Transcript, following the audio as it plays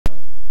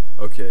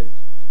Okay,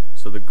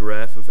 so the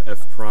graph of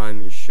f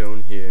prime is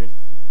shown here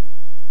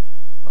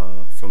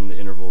from the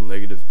interval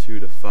 -2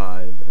 to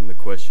 5, and the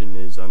question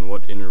is, on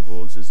what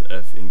intervals is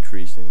f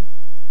increasing?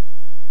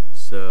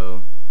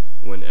 So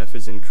when f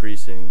is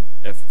increasing,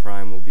 f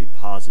prime will be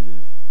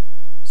positive.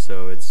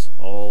 So it's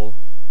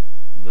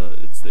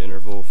the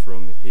interval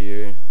from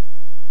here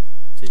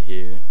to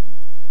here.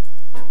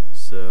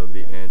 So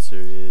the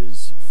answer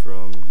is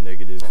from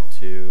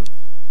 -2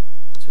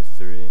 to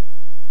 3.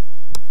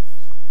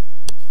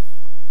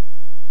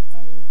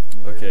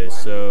 Okay,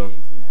 so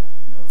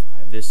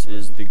this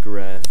is the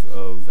graph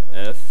of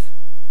f,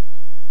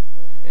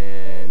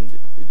 and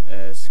it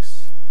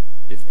asks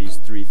if these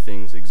three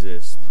things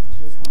exist.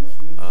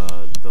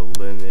 The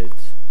limit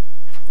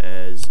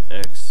as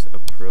x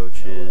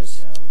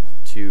approaches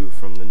 2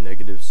 from the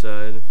negative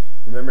side.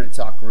 Remember to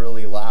talk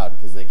really loud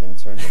because they can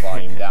turn the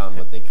volume down,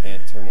 but they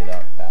can't turn it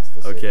up past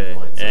a certain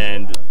point. So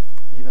and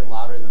even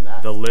louder than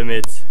that. The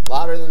limit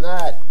Louder than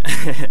that.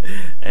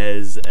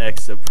 as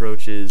x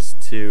approaches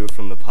 2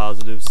 from the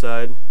positive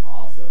side.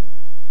 Awesome.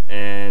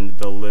 And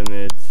the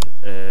limit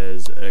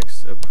as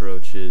x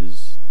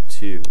approaches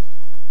 2.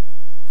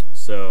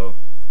 So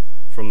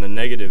from the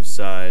negative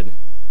side,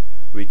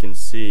 we can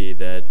see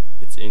that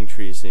it's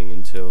increasing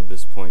until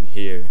this point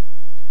here,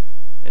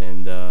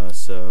 and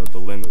so the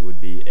limit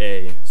would be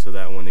a, so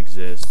that one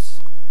exists.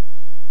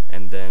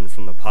 And then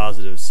from the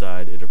positive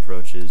side, it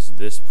approaches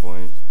this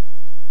point,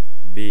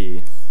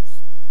 b,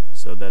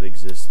 so that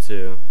exists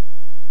too.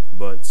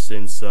 But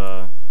since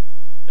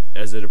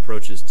as it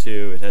approaches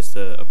 2, it has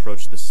to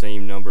approach the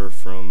same number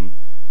from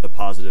the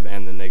positive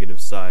and the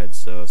negative side,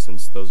 so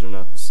since those are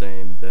not the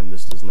same, then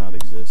this does not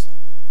exist.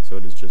 So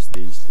it is just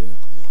these two.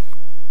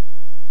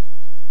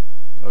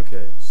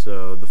 Okay,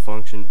 so the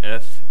function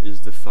f is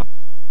defined.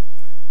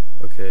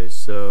 Okay,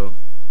 so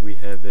we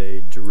have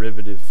a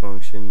derivative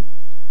function,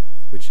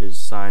 which is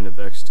sine of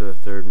x to the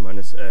third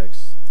minus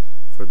x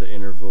for the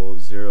interval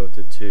 0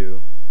 to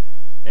 2,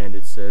 and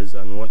it says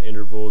on what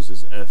intervals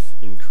is f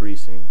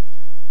increasing.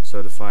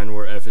 So to find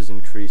where f is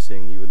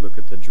increasing, you would look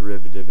at the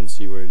derivative and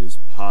see where it is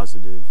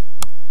positive.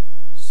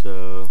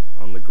 So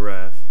on the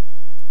graph,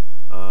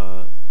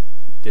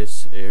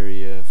 this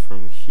area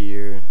from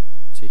here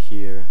to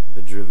here,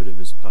 the derivative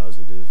is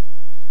positive.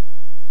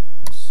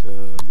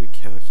 So we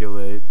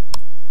calculate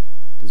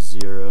the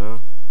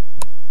 0,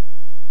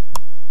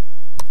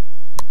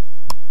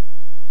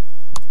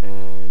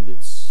 and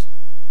it's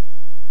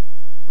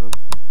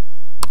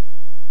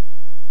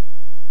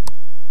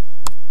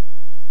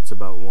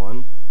about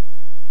 1.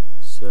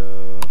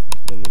 So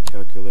then we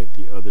calculate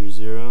the other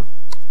 0.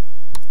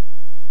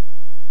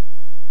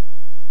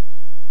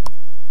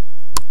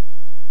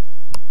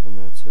 And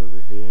that's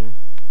over here.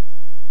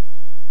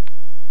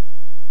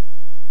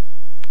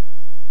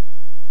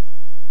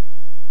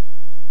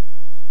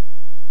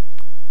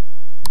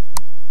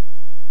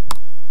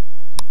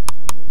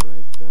 And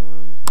write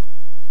down.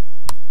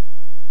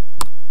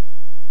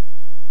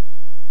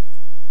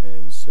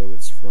 And so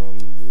it's from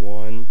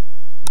 1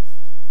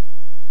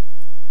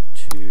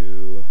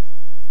 to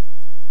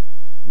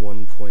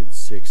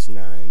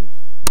 1.69.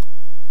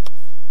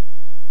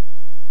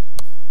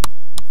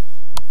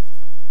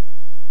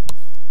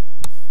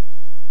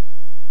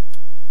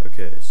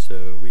 Okay,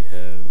 so we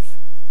have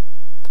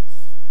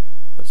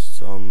a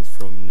sum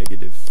from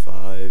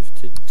 -5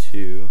 to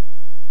 2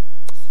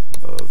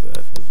 of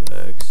f of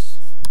x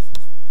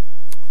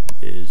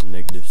is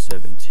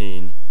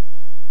 -17,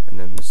 and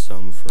then the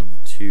sum from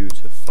 2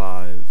 to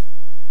 5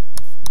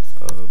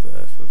 of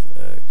f of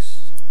x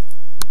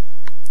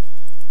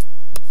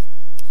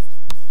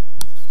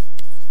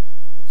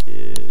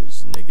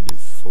is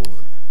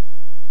 -4.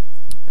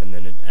 And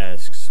then it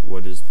asks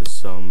what is the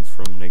sum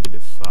from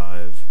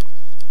 -5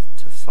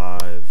 to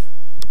 5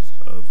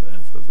 of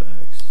f of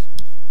x.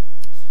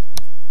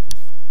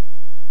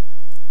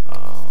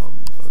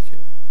 Okay.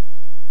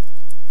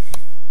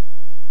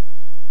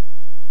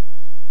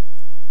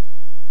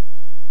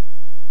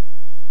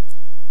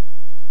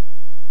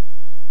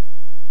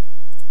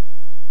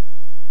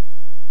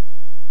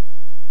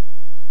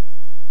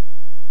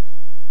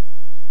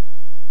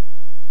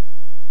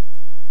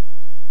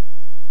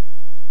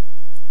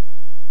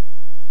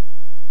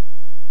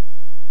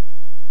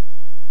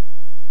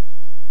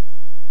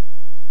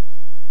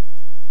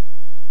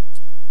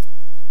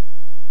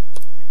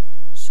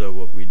 So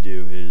what we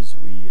do is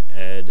we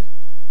add,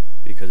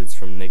 because it's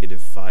from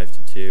 -5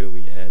 to 2,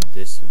 we add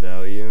this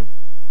value,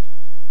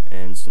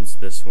 and since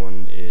this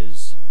one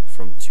is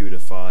from 2 to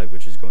 5,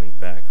 which is going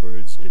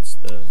backwards, it's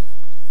the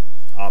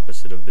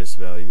opposite of this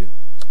value.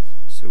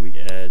 So we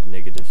add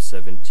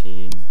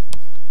 -17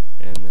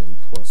 and then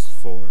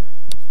 +4,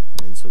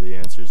 and so the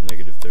answer is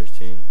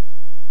 -13.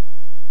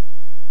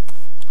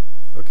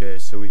 Okay,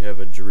 so we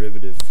have a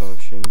derivative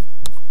function,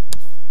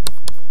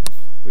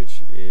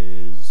 which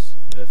is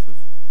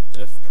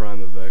f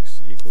prime of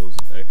x equals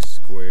x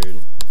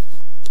squared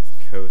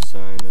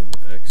cosine of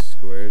x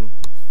squared,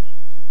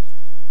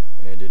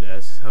 and it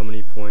asks how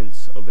many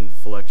points of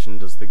inflection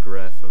does the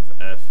graph of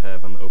f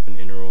have on the open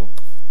interval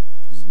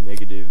is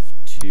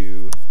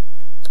 2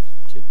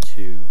 to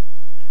 2.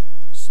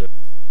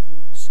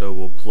 So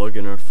we'll plug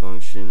in our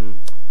function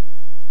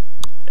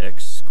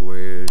x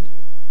squared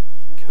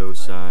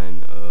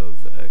cosine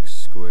of x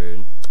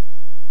squared.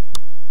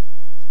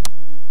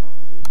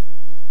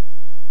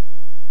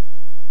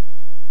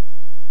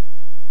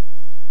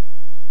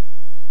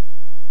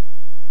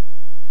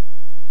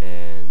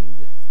 And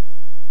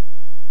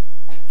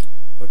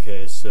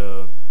okay,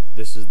 so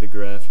this is the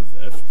graph of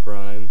f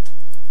prime,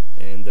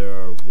 and there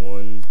are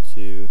 1,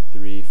 2,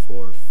 3,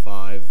 4,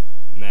 5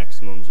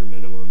 maximums or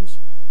minimums.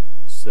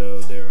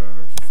 So there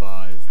are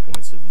 5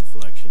 points of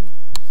inflection.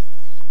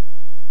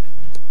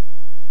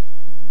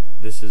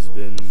 This has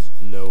been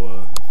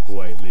Noah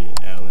Whiteley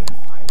Allen.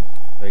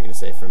 Are you going to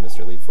say from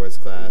Mr. Leapforth's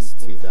class,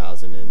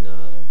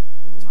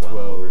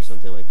 2012 or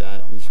something like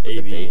that? You should put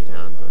the date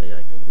down. So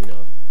like, you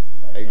know,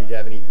 do you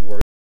have any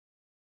words?